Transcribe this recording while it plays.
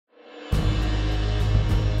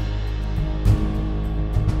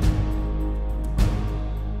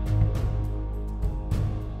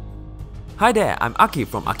Hi there, I'm Aki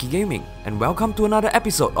from Aki Gaming, and welcome to another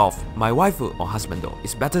episode of My Waifu or Husbando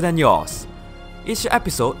is better than yours. Each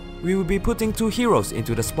episode, we will be putting two heroes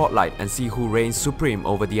into the spotlight and see who reigns supreme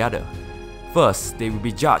over the other. First, they will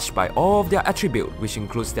be judged by all of their attributes, which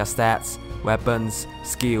includes their stats, weapons,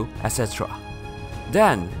 skill, etc.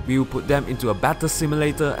 Then, we will put them into a battle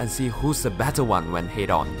simulator and see who's the better one when head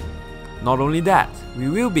on. Not only that, we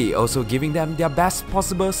will be also giving them their best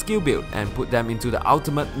possible skill build and put them into the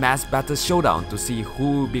ultimate mass battle showdown to see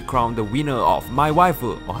who will be crowned the winner of My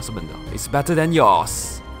Waifu or Husbando is better than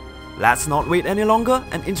yours. Let's not wait any longer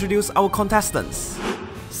and introduce our contestants.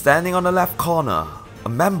 Standing on the left corner, a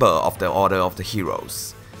member of the Order of the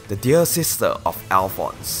Heroes, the dear sister of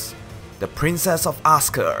Alphonse, the Princess of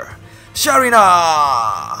Asker,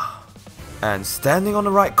 Sharena! And standing on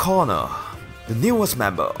the right corner, the newest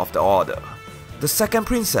member of the Order, the second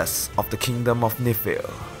princess of the Kingdom of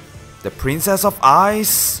Nifil, the Princess of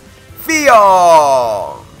Ice,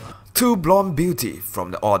 Fjorm! Two blonde beauty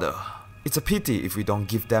from the Order. It's a pity if we don't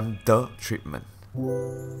give them the treatment.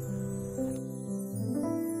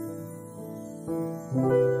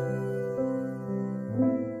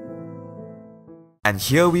 And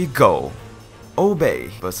here we go. Old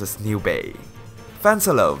Bay versus New Bay.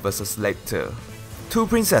 Fancilor versus Lecter. Two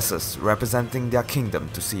princesses representing their kingdom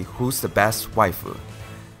to see who's the best waifu.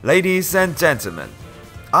 Ladies and gentlemen,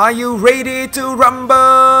 are you ready to rumble?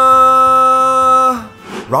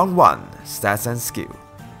 Round 1, Stats and Skill.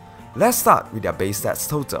 Let's start with their base stats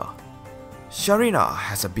total. Sharena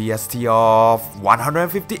has a BST of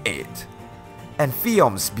 158 and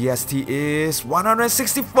Fjorm's BST is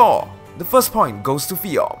 164. The first point goes to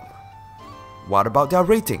Fjorm. What about their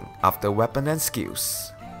rating after weapon and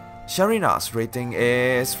skills? Sharena's rating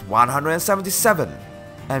is 177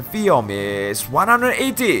 and Fjorm is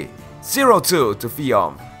 180. 0-2 to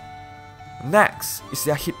Fjorm. Next is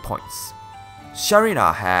their hit points.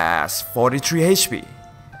 Sharena has 43 HP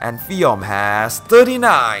and Fjorm has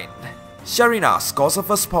 39. Sharena scores her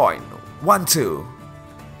first point, 1-2.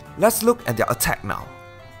 Let's look at their attack now.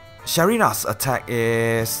 Sharena's attack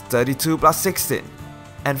is 32 plus 16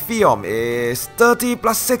 and Fjorm is 30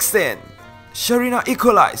 plus 16. Sharena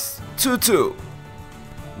equalized, 2-2.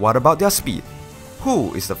 What about their speed?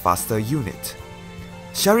 Who is the faster unit?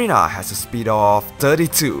 Sharena has a speed of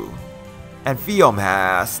 32 and Fjorm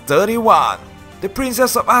has 31. The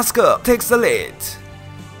Princess of Asker takes the lead.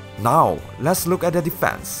 Now, let's look at the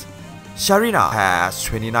defense. Sharena has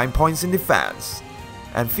 29 points in defense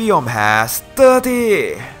and Fjorm has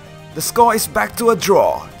 30. The score is back to a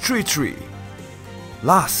draw, 3-3.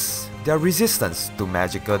 Last, their resistance to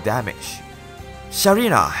magical damage.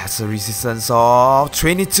 Sharena has a resistance of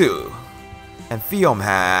 22 and Fjorm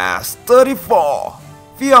has 34.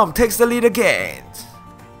 Fjorm takes the lead again.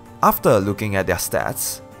 After looking at their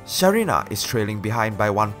stats, Sharena is trailing behind by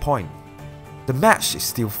 1 point. The match is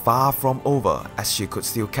still far from over as she could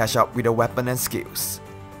still catch up with her weapon and skills.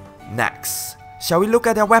 Next, shall we look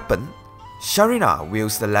at their weapon? Sharena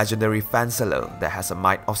wields the legendary Fancilor that has a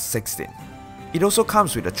might of 16. It also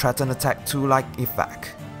comes with a Threaten Attack 2-like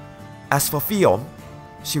effect. As for Fjorm,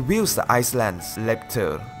 she wields the Iceland's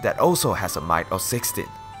Lecter that also has a might of 16.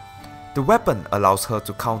 The weapon allows her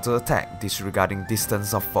to counter-attack disregarding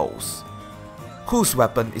distance of foes. Whose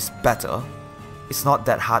weapon is better? It's not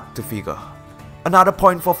that hard to figure. Another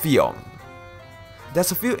point for Fjorm.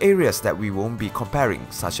 There's a few areas that we won't be comparing,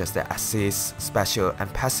 such as the assist, special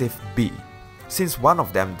and passive B, since one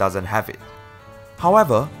of them doesn't have it.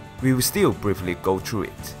 However, we will still briefly go through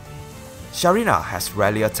it. Sharena has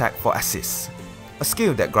Rally Attack for assist, a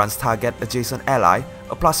skill that grants target adjacent ally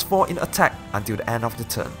a +4 in attack until the end of the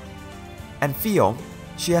turn. And Fjorm,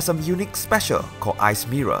 she has a unique special called Ice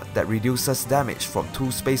Mirror that reduces damage from 2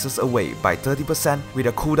 spaces away by 30% with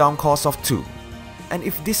a cooldown cost of 2. And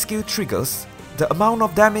if this skill triggers, the amount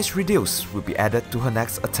of damage reduced will be added to her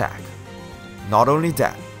next attack. Not only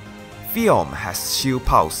that, Fjorm has Shield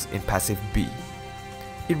Pulse in passive B.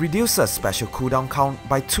 It reduces special cooldown count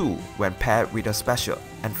by 2 when paired with a special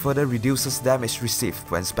and further reduces damage received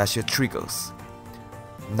when special triggers.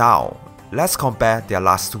 Now, let's compare their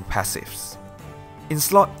last two passives. In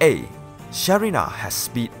slot A, Sharena has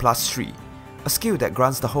Speed +3, a skill that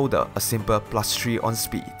grants the holder a simple +3 on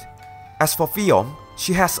speed. As for Fjorm,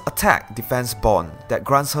 she has Attack Defense Bond that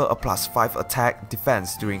grants her a +5 attack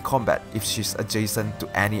defense during combat if she's adjacent to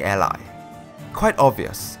any ally. Quite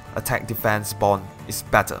obvious, Attack Defense Bond is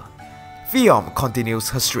better. Fjorm continues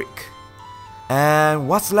her streak. And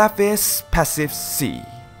what's left is Passive C.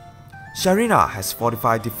 Sharena has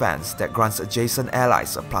 45 defense that grants adjacent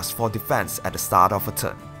allies a +4 defense at the start of a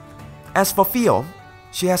turn. As for Fjorm,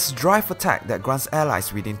 She has drive attack that grants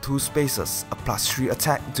allies within 2 spaces a +3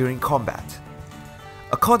 attack during combat.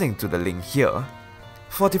 According to the link here,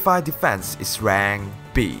 Fortified Defense is rank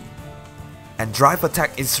B, and drive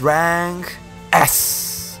attack is rank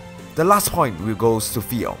S. The last point will goes to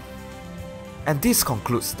Fjorm. And this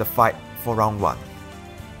concludes the fight for round 1.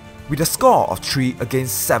 With a score of 3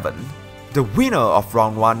 against 7, the winner of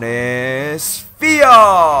round 1 is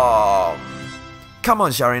Fjorm! Come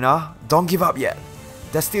on Sharena, don't give up yet.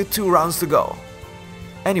 There's still 2 rounds to go.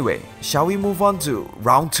 Anyway, shall we move on to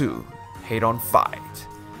round 2, head-on fight.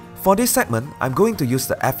 For this segment, I'm going to use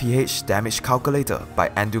the FEH damage calculator by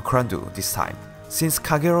Andu this time, since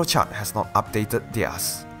Kagero Chat has not updated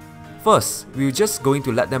theirs. First, we're just going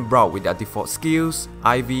to let them brawl with their default skills,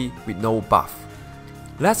 IV with no buff.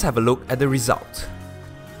 Let's have a look at the result.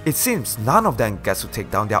 It seems none of them gets to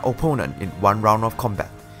take down their opponent in 1 round of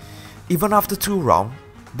combat. Even after 2 rounds,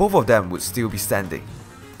 both of them would still be standing.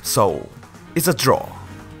 So, it's a draw.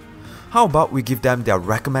 How about we give them their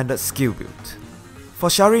recommended skill build? For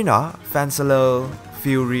Sharena, Fanceler,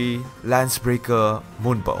 Fury, Lancebreaker,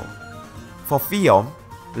 Moonbow. For Fjorm,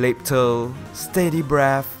 Lapel, Steady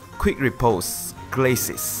Breath, Quick Repose,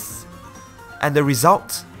 Glacis. And the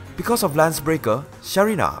result? Because of Lancebreaker,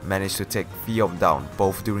 Sharena managed to take Fjorm down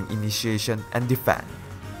both during initiation and defense.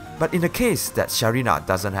 But in the case that Sharena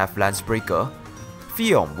doesn't have Lancebreaker,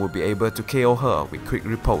 Fjorm will be able to KO her with Quick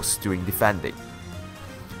Repose during defending.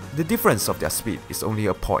 The difference of their speed is only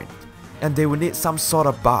a point, and they will need some sort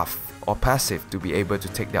of buff or passive to be able to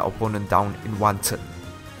take their opponent down in 1 turn.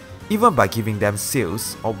 Even by giving them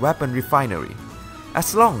seals or weapon refinery,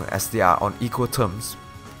 as long as they are on equal terms,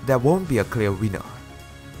 there won't be a clear winner.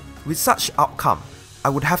 With such outcome, I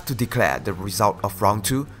would have to declare the result of round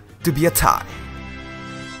 2 to be a tie.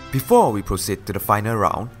 Before we proceed to the final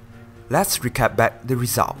round, let's recap back the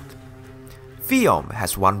result. Fjorm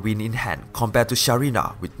has 1 win in hand compared to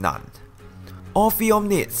Sharena with none. All Fjorm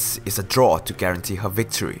needs is a draw to guarantee her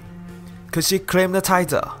victory. Could she claim the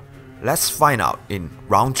title? Let's find out in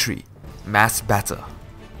round 3, Mass Battle.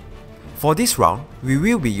 For this round, we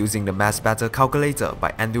will be using the Mass Battle calculator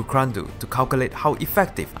by Andu to calculate how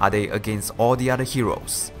effective are they against all the other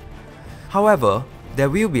heroes. However, there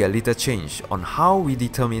will be a little change on how we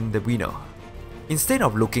determine the winner. Instead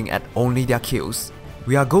of looking at only their kills,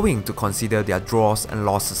 we are going to consider their draws and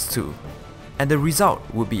losses too, and the result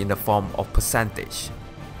will be in the form of percentage.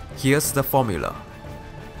 Here's the formula.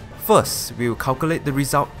 First, we will calculate the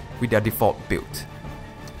result with their default build.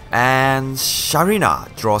 And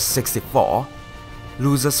Sharena draws 64,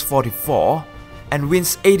 loses 44, and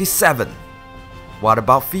wins 87. What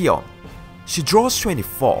about Fjorm? She draws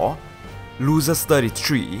 24, loses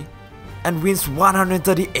 33, and wins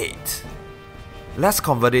 138. Let's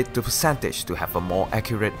convert it to percentage to have a more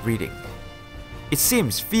accurate reading. It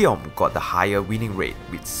seems Fjorm got the higher winning rate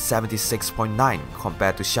with 76.9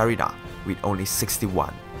 compared to Sharena with only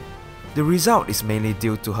 61. The result is mainly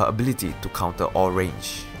due to her ability to counter all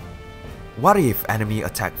range. What if enemy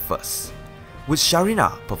attack first? Would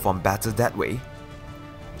Sharena perform better that way?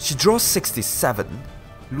 She draws 67,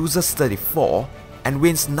 loses 34, and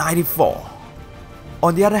wins 94.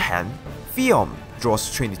 On the other hand, Fjorm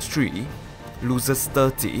draws 23, loses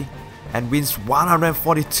 30, and wins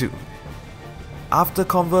 142. After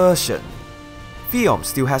conversion, Fjorm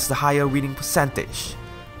still has the higher winning percentage.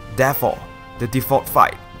 Therefore, the default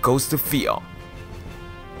fight goes to Fjorm.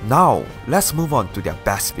 Now, let's move on to their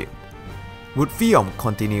best build. Would Fjorm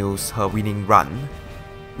continues her winning run?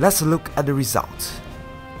 Let's look at the result.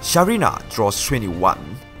 Sharena draws 21,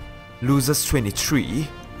 loses 23,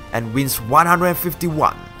 and wins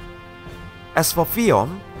 151. As for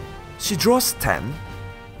Fjorm, she draws 10,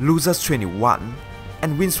 loses 21,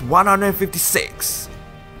 and wins 156.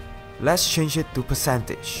 Let's change it to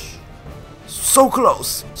percentage. So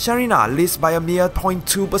close! Sharena leads by a mere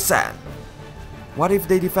 0.2%. What if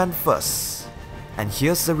they defend first? And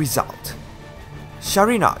here's the result.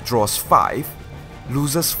 Sharena draws 5,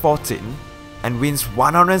 loses 14, and wins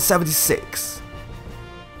 176.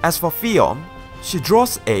 As for Fjorm, she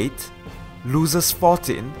draws 8, loses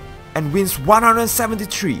 14, and wins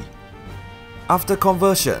 173. After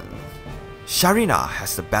conversion, Sharena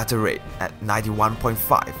has the better rate at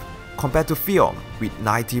 91.5 compared to Fjorm with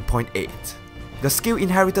 90.8. The skill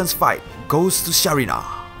inheritance fight goes to Sharena.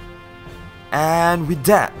 And with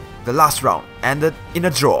that, the last round ended in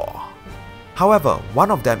a draw. However,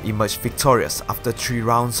 one of them emerged victorious after 3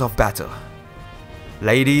 rounds of battle.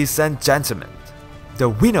 Ladies and gentlemen, the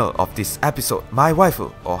winner of this episode, My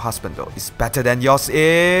Waifu or Husbando is better than yours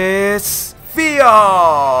is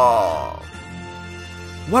Fjorm!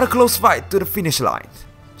 What a close fight to the finish line.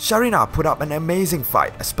 Sharena put up an amazing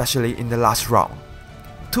fight, especially in the last round.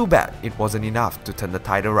 Too bad it wasn't enough to turn the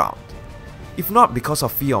tide around. If not because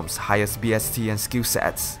of Fjorm's highest BST and skill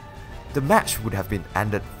sets, the match would have been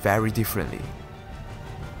ended very differently.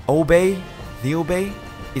 Old Bay, New Bay,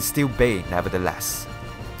 it's still Bay nevertheless.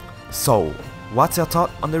 So, what's your thought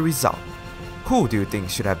on the result? Who do you think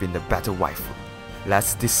should have been the better waifu?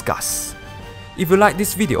 Let's discuss. If you like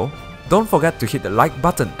this video, don't forget to hit the like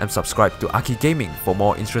button and subscribe to Aki Gaming for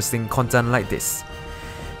more interesting content like this.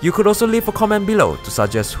 You could also leave a comment below to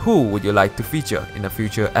suggest who would you like to feature in a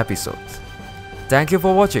future episode. Thank you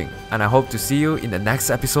for watching, and I hope to see you in the next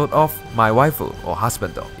episode of My Waifu or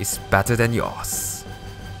Husbando is Better Than Yours.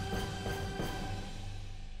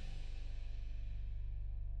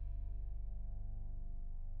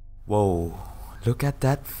 Whoa, look at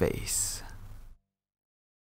that face.